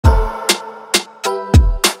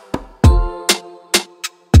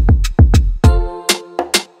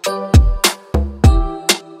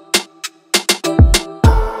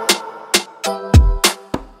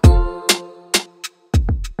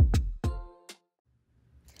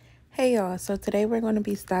Hey y'all, so today we're going to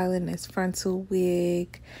be styling this frontal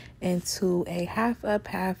wig into a half up,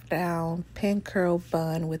 half down pin curl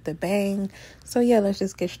bun with a bang. So yeah, let's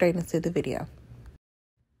just get straight into the video.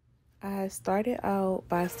 I started out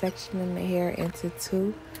by sectioning the hair into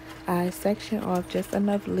two. I sectioned off just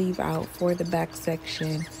enough leave out for the back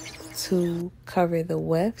section to cover the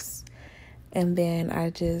wefts. And then I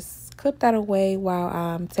just clip that away while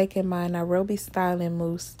I'm taking my Nairobi styling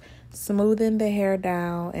mousse, smoothing the hair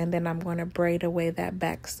down, and then I'm going to braid away that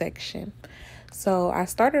back section. So I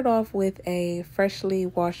started off with a freshly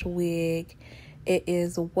washed wig. It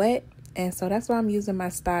is wet, and so that's why I'm using my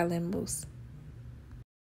styling mousse.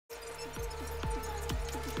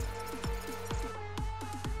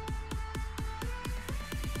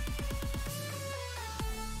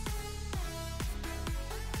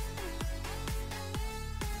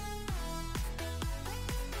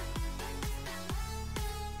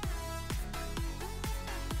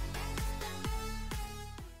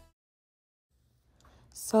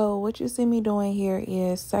 So what you see me doing here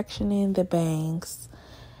is sectioning the bangs.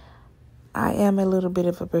 I am a little bit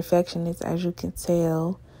of a perfectionist, as you can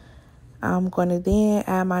tell. I'm going to then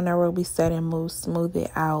add my Nairobi setting mousse, smooth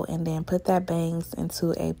it out, and then put that bangs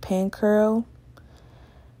into a pin curl.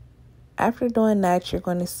 After doing that, you're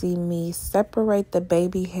going to see me separate the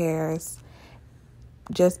baby hairs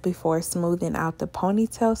just before smoothing out the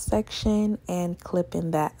ponytail section and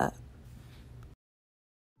clipping that up.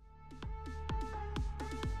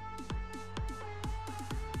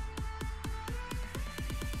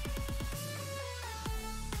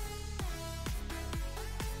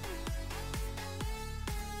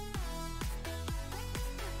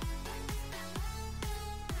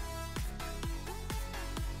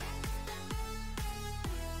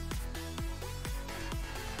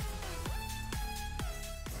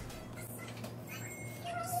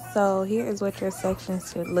 So here is what your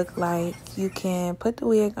sections should look like. You can put the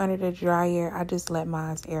wig under the dryer. I just let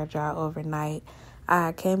mine air dry overnight.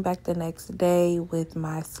 I came back the next day with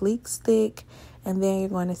my sleek stick, and then you're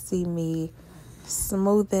going to see me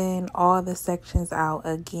smoothing all the sections out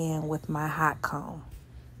again with my hot comb.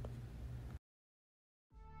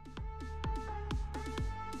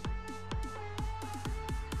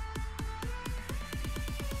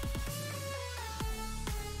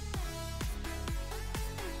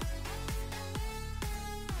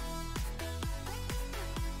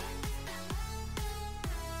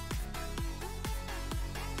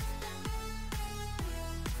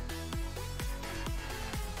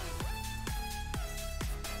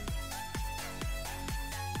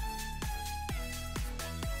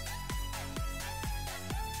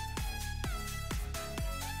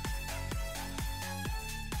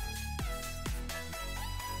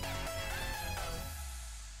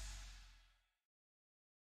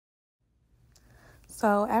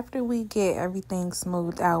 So after we get everything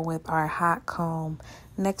smoothed out with our hot comb,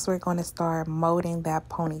 next we're going to start molding that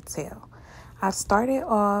ponytail. I started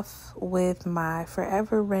off with my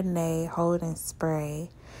Forever Renee Holding Spray.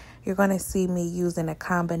 You're going to see me using a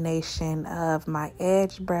combination of my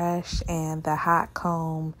edge brush and the hot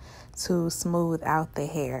comb to smooth out the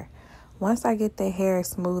hair. Once I get the hair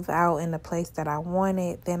smoothed out in the place that I want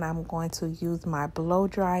it, then I'm going to use my blow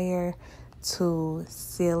dryer to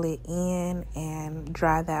seal it in and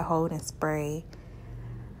dry that holding spray.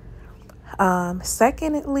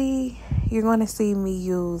 Secondly, you're going to see me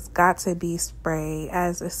use Got To Be spray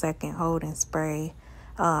as a second holding spray,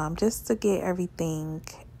 just to get everything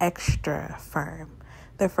extra firm.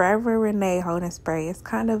 The Forever Renee holding spray is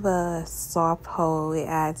kind of a soft hold. It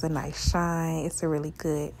adds a nice shine. It's a really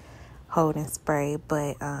good holding spray,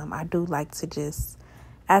 but I do like to just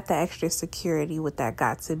add the extra security with that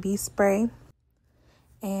Got To Be spray.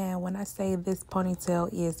 And when I say this ponytail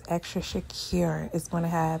is extra secure, it's going to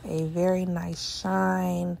have a very nice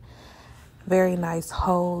shine, very nice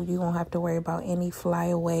hold. You won't have to worry about any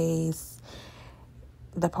flyaways.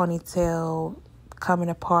 The ponytail coming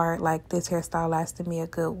apart. Like, this hairstyle lasted me a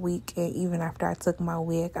good week, and even after I took my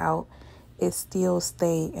wig out, it still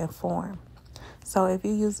stayed in form. So if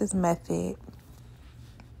you use this method,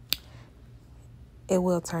 it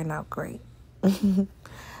will turn out great.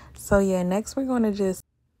 So yeah, next we're going to just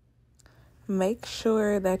make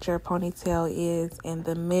sure that your ponytail is in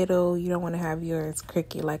the middle. You don't want to have yours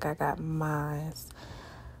cricket like I got mine.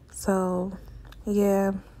 So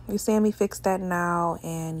yeah, you're seeing me fix that now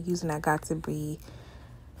and using that Got To Be.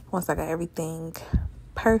 Once I got everything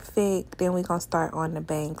perfect, then we're going to start on the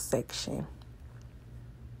bang section.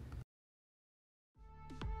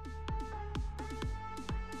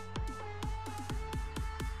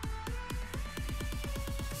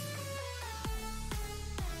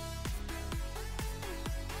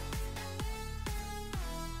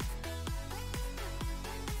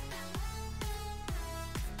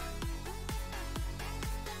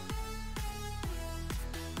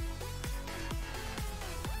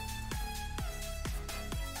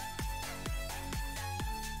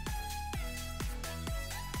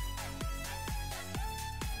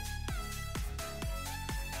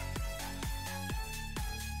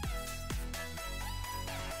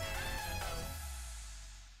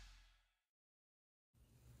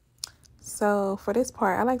 So for this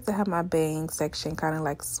part, I like to have my bang section kind of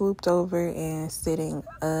like swooped over and sitting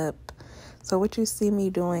up. So what you see me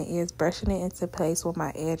doing is brushing it into place with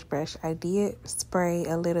my edge brush. I did spray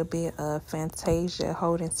a little bit of Fantasia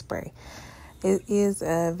holding spray. It is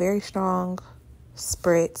a very strong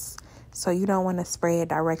spritz, so you don't want to spray it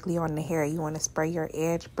directly on the hair. You want to spray your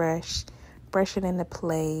edge brush, brush it into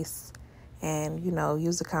place, and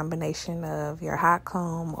use a combination of your hot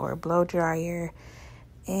comb or blow dryer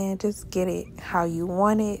and just get it how you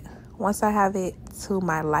want it. Once I have it to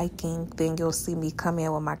my liking, then you'll see me come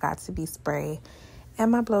in with my Got2b spray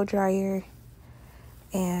and my blow dryer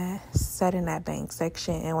and set in that bang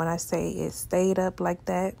section. And when I say it stayed up like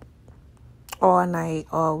that all night,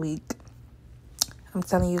 all week, I'm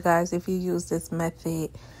telling you guys, if you use this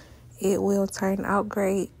method, it will turn out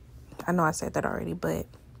great. I know I said that already, but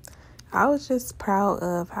I was just proud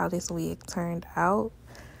of how this wig turned out.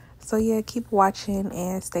 So yeah, keep watching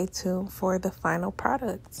and stay tuned for the final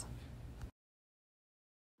product.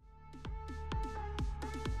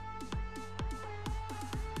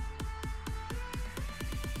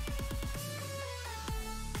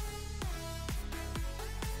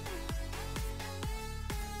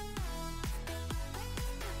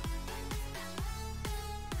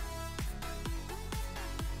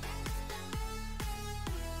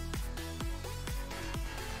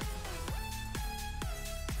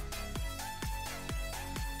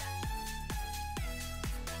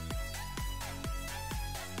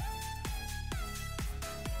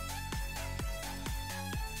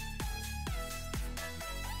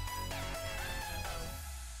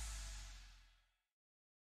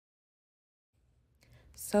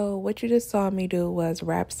 So what you just saw me do was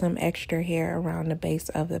wrap some extra hair around the base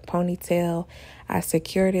of the ponytail. I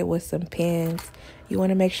secured it with some pins. You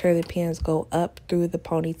want to make sure the pins go up through the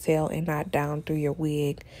ponytail and not down through your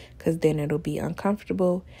wig, because then it'll be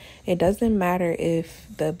uncomfortable. It doesn't matter if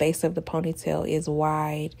the base of the ponytail is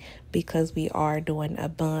wide because we are doing a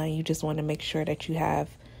bun. You just want to make sure that you have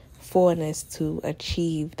fullness to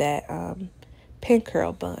achieve that pin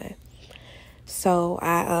curl bun. So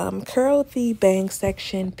I curled the bang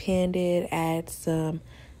section, pinned it, add some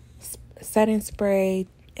setting spray,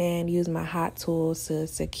 and use my hot tools to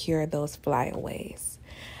secure those flyaways.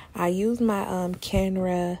 I use my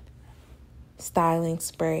Canra styling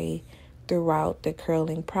spray throughout the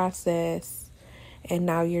curling process. And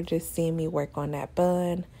now you're just seeing me work on that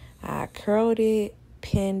bun. I curled it,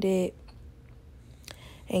 pinned it,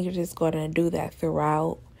 and you're just going to do that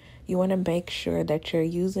throughout. You want to make sure that you're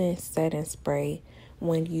using setting spray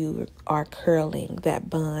when you are curling that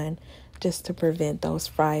bun, just to prevent those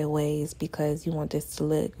flyaways, because you want this to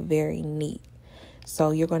look very neat.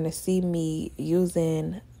 So you're going to see me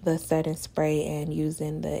using the setting spray and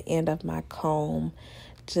using the end of my comb,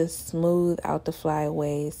 just smooth out the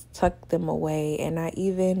flyaways, tuck them away. And I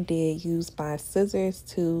even did use my scissors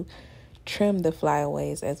to trim the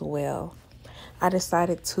flyaways as well. I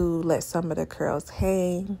decided to let some of the curls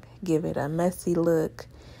hang, give it a messy look.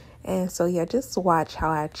 And so yeah, just watch how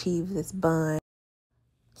I achieve this bun.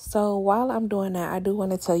 So while I'm doing that, I do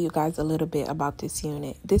want to tell you guys a little bit about this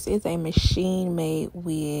unit. This is a machine-made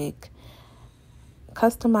wig,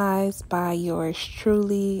 customized by yours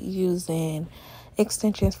truly, using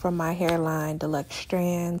extensions from my hairline, Deluxe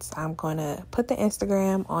Strands. I'm going to put the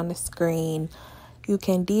Instagram on the screen. You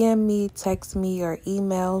can DM me, text me, or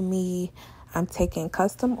email me. I'm taking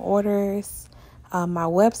custom orders. My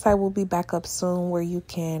website will be back up soon, where you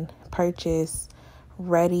can purchase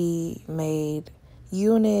ready-made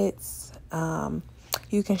units.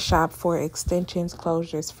 You can shop for extensions,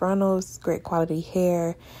 closures, frontals, great quality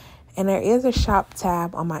hair. And there is a shop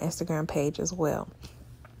tab on my Instagram page as well.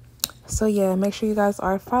 So yeah, make sure you guys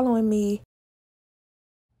are following me.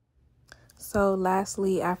 So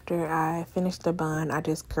lastly, after I finished the bun, I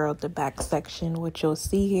just curled the back section, which you'll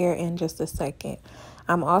see here in just a second.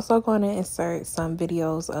 I'm also going to insert some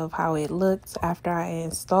videos of how it looked after I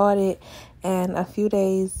installed it, and a few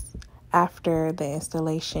days after the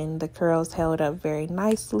installation, the curls held up very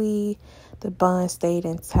nicely. The bun stayed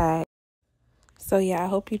intact. So yeah, I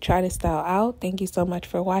hope you try this style out. Thank you so much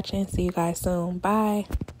for watching. See you guys soon. Bye.